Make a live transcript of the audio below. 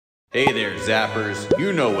Hey there, Zappers.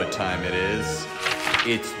 You know what time it is.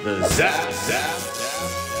 It's the Zap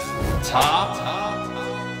Top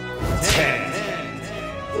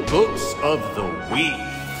 10 Books of the Week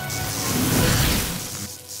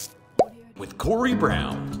with Corey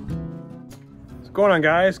Brown. What's going on,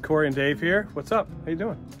 guys? Corey and Dave here. What's up? How you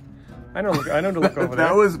doing? I know to look over there.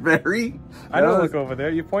 That was very... I know to look over there.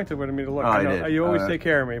 You pointed with me to look. Oh, I know. I did. You always take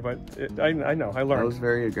care of me, but I know. I learned. That was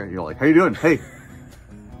very aggressive. You're like, how you doing? Hey.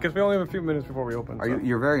 Because we only have a few minutes before we open.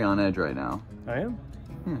 You're very on edge right now. I am?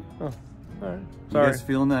 Oh, all right. Sorry. You guys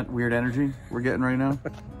feeling that weird energy we're getting right now?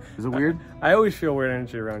 Is it weird? I always feel weird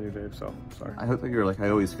energy around you, Dave, so sorry. I hope that you're like, I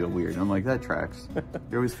always feel weird. I'm like, that tracks.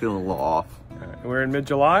 You're always feeling a little off. Right. We're in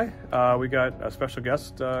mid-July. We got a special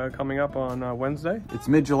guest coming up on Wednesday. It's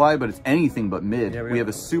mid-July, but it's anything but mid. Yeah, we have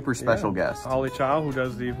a super special guest. Holly Chow, who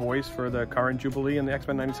does the voice for the current Jubilee in the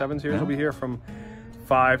X-Men 97 series, will be here from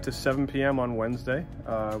 5 to 7 p.m. on Wednesday,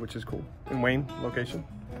 which is cool. In Wayne location.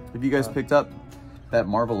 Have you guys picked up that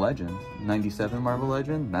Marvel Legend, 97 Marvel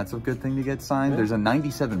Legend? That's a good thing to get signed. Yeah. There's a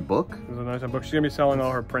 97 book. There's a 97 book. She's going to be selling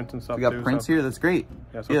all her prints and stuff. We got prints here. That's great.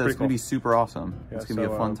 Yeah, so that's going to be super awesome. Yeah, it's going to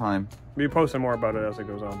be a fun time. We'll be posting more about it as it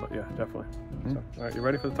goes on, but yeah, definitely. Yeah. So, all right, you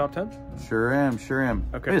ready for the top 10? Sure am.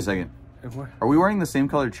 Okay. Wait a second. What? Are we wearing the same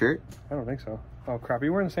colored shirt? I don't think so. Oh, crap. Are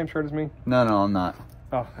you wearing the same shirt as me? No, I'm not.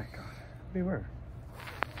 Oh, thank God. What are you wearing?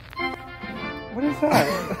 What is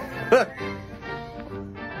that?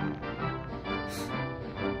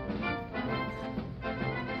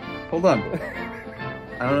 Hold on.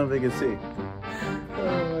 I don't know if they can see.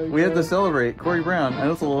 Oh, we had to celebrate Corey Brown. I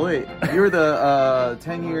know it's a little late. You were the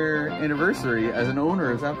 10-year anniversary as an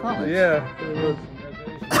owner of Zap Comics. Yeah.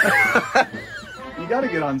 You got to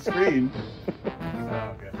get on screen.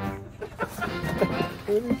 Oh, okay.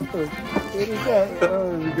 What is that?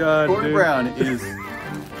 Oh, my God. Corey Brown is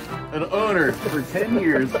an owner for 10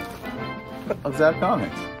 years of Zap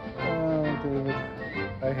Comics. Oh, David.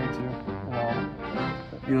 I hate you. Wow.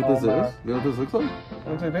 You know what this is? You know what this looks like? It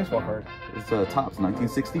looks like a baseball card. It's Topps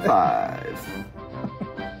 1965.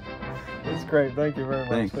 That's great. Thank you very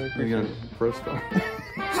much. Thanks. You're going to pro star.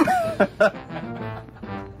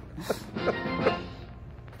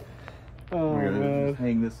 Oh, we're man. Just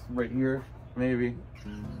hang this right here, maybe.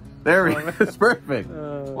 There we go. It's perfect.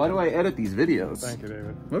 Why do I edit these videos? Thank you,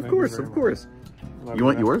 David. Of course. You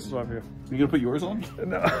want yours? Love you. You gonna put yours on?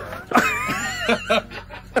 No.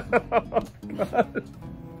 Oh, God.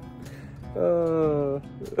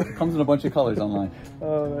 It comes in a bunch of colors online.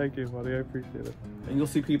 Oh, thank you, buddy. I appreciate it. And you'll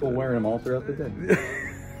see people wearing them all throughout the day.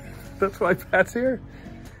 That's why Pat's here?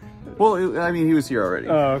 Well, I mean, he was here already.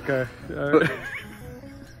 Oh, okay.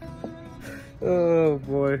 Oh,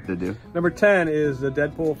 boy. Did you? Number 10 is the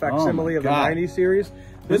Deadpool facsimile of the 90s series.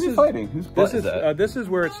 Who's he fighting? Whose butt is that? This is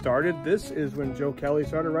where it started. This is when Joe Kelly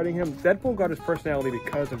started writing him. Deadpool got his personality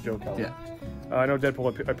because of Joe Kelly. Yeah. I know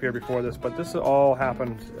Deadpool appeared before this, but this all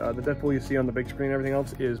happened. The Deadpool you see on the big screen and everything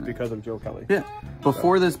else is because of Joe Kelly. Yeah.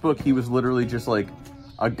 Before this book, he was literally just like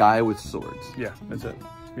a guy with swords. Yeah, that's it.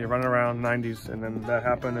 You're running around 90s, and then that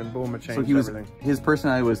happened, and boom, it changed so he was, everything. His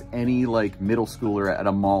personality was any like middle schooler at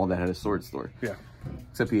a mall that had a sword store. Yeah.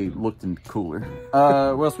 Except he looked cooler.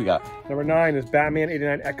 What else we got? Number 9 is Batman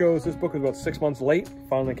 89 Echoes. This book was about 6 months late.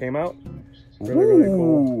 Finally came out. Really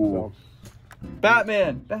cool. So.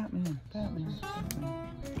 Batman.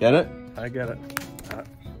 Get it? I get it.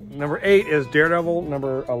 Number 8 is Daredevil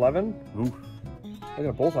number 11. Ooh. Look at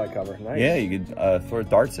a bullseye cover. Nice. Yeah, you could throw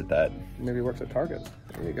darts at that. Maybe he works at Target.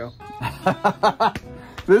 There you go.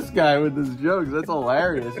 This guy with his jokes, that's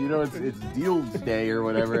hilarious. You know, it's Deals Day or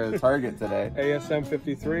whatever at Target today. ASM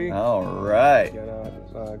 53. All right.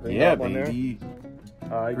 Got a green yeah, one baby.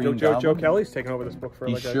 There. Joe Kelly's taking over this book for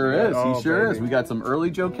he sure is. We got some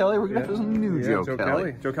early Joe Kelly. We're going to have some new Joe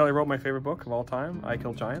Kelly. Joe Kelly wrote my favorite book of all time, I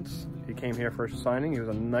Kill Giants. He came here for a signing. He was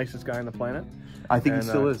the nicest guy on the planet. I think he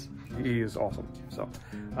still is. He is awesome. So,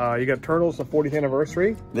 you got Turtles, the 40th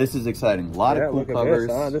anniversary. This is exciting. A lot of cool covers.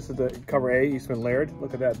 This is the cover A, Eastman Laird.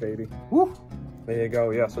 Look at that, baby. Woo. There you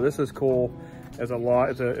go. Yeah, so this is cool. There's a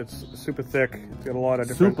lot. It's super thick. It's got a lot of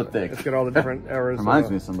different. Super thick. It's got all the different eras. Reminds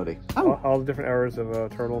me of somebody. All the different eras of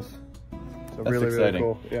Turtles. So that's really, exciting.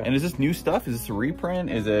 Really cool. Yeah. And is this new stuff? Is this a reprint?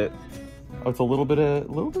 Is it? Oh, it's a little bit of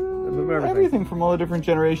everything. Everything from all the different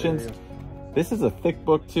generations. This is a thick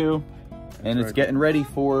book too. And it's getting ready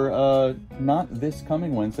for not this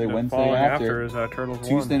coming Wednesday, Wednesday after is Turtles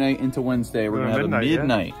Tuesday 1. Night into Wednesday. We're gonna have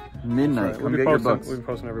midnight. Right. Come get your books. We'll be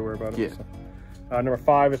posting everywhere about it. Yeah. So. Number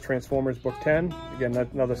 5 is Transformers Book 10. Again,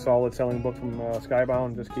 that's another solid selling book from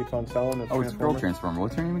Skybound. Just keeps on selling. It's Girl Transformer.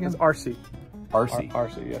 What's her name again? It's RC. RC.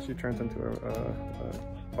 RC. Yeah, she turns into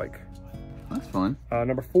a bike. That's fun.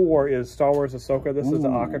 Number 4 is Star Wars Ahsoka. This is the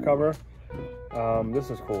Aka cover. This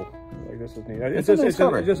is cool. Like, this is neat. It's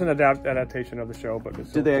just an adaptation of the show, but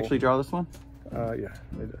it's Did they actually draw this one? Yeah,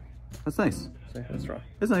 they did. That's nice. See, that's right.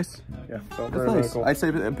 It's nice. Yeah, so That's very, nice. very cool. I'd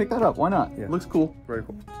say pick that up. Why not? Yeah. Looks cool. Very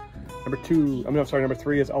cool. Number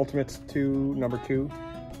 3 is Ultimates 2, number 2.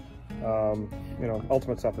 You know,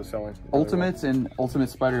 Ultimate stuff is selling. Really Ultimates and Ultimate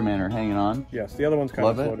Spider-Man are hanging on. Yes, the other one's kind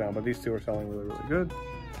Love of it. slowed down, but these two are selling really, really good.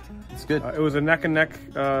 It's good. It was a neck and neck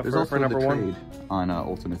There's for also number the 1. trade on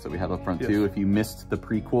Ultimates that we have up front Yes. too. If you missed the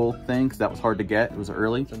prequel thing, because that was hard to get, it was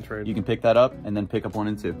early. in trade. You can pick that up and then pick up 1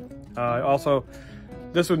 and 2. Also,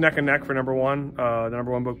 this was neck and neck for number 1. The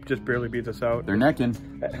number 1 book just barely beats us out. They're necking.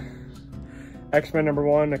 X-Men number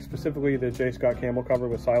 1, specifically the J. Scott Campbell cover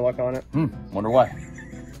with Psylocke on it. Wonder why.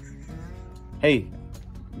 Hey,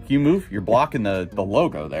 can you move? You're blocking the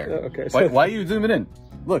logo there. Okay. Why are you zooming in?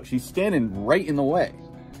 Look, she's standing right in the way.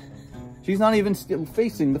 She's not even still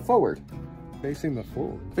facing the forward. Facing the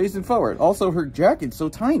forward. Facing forward. Also, her jacket's so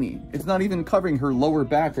tiny. It's not even covering her lower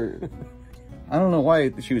back or... I don't know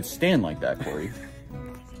why she would stand like that, Corey.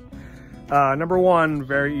 Number 1,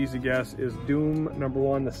 very easy guess, is Doom number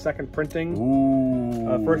 1, the second printing.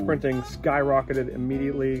 Ooh. First printing skyrocketed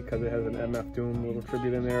immediately because it has an MF Doom little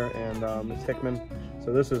tribute in there, and it's Hickman.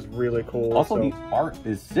 So this is really cool. Also, the art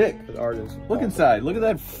is sick. The art is Look awesome. inside. Look at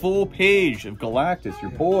that full page of Galactus, your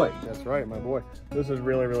boy. That's right, my boy. This is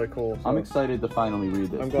really, really cool. So I'm excited to finally read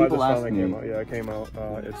this. I'm glad People this ask finally me. came out. Yeah, it came out.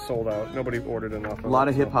 It's sold out. Nobody ordered enough. A lot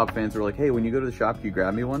of hip hop fans are like, "Hey, when you go to the shop, can you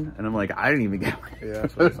grab me one?" And I'm like, "I didn't even get one. Yeah,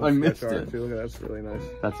 so I missed art it." too. Look at that. That's really nice.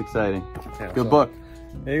 That's exciting. Yeah, Good so book.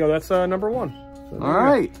 There you go. That's number 1. So All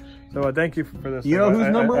right, So thank you for this. You know who's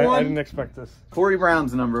number I 1? didn't expect this. Corey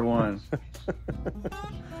Brown's number 1.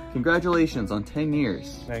 Congratulations on 10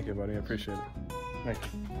 years. Thank you, buddy. I appreciate it. Thank you.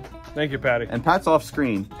 Thank you, Patty. And Pat's off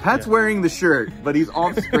screen. Pat's wearing the shirt, but he's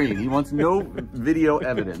off screen. He wants no video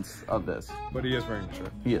evidence of this. But he is wearing the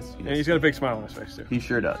shirt. He is. And he's got a big smile on his face, too. He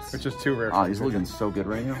sure does. Which is too rare. Oh, he's looking so good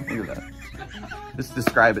right now. Look at that. Just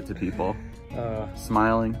describe it to people.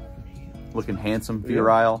 Smiling, looking handsome,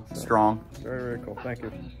 virile, strong. Very, very cool. Thank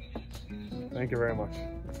you. Thank you very much.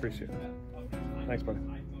 I appreciate it. Thanks, buddy.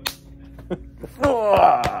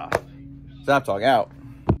 Zap Talk out.